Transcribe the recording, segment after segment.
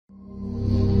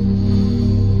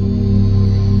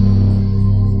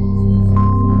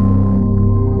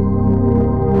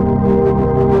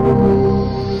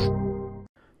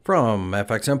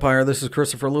FX Empire, this is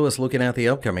Christopher Lewis looking at the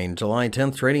upcoming July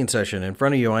 10th trading session. In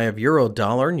front of you, I have euro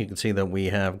dollar, and you can see that we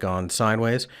have gone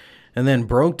sideways and then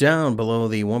broke down below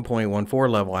the 1.14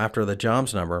 level after the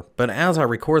jobs number. But as I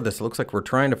record this, it looks like we're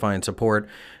trying to find support.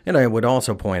 And I would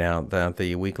also point out that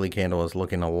the weekly candle is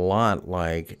looking a lot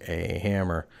like a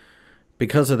hammer.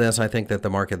 Because of this, I think that the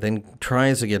market then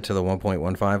tries to get to the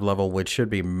 1.15 level, which should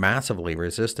be massively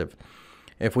resistive.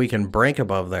 If we can break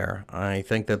above there, I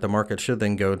think that the market should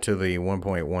then go to the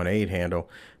 1.18 handle.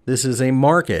 This is a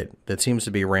market that seems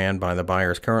to be ran by the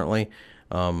buyers currently.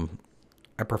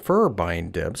 I prefer buying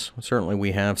dips. Certainly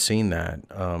we have seen that.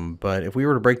 But if we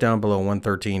were to break down below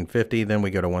 113.50, then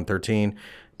we go to 113,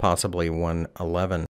 possibly 111.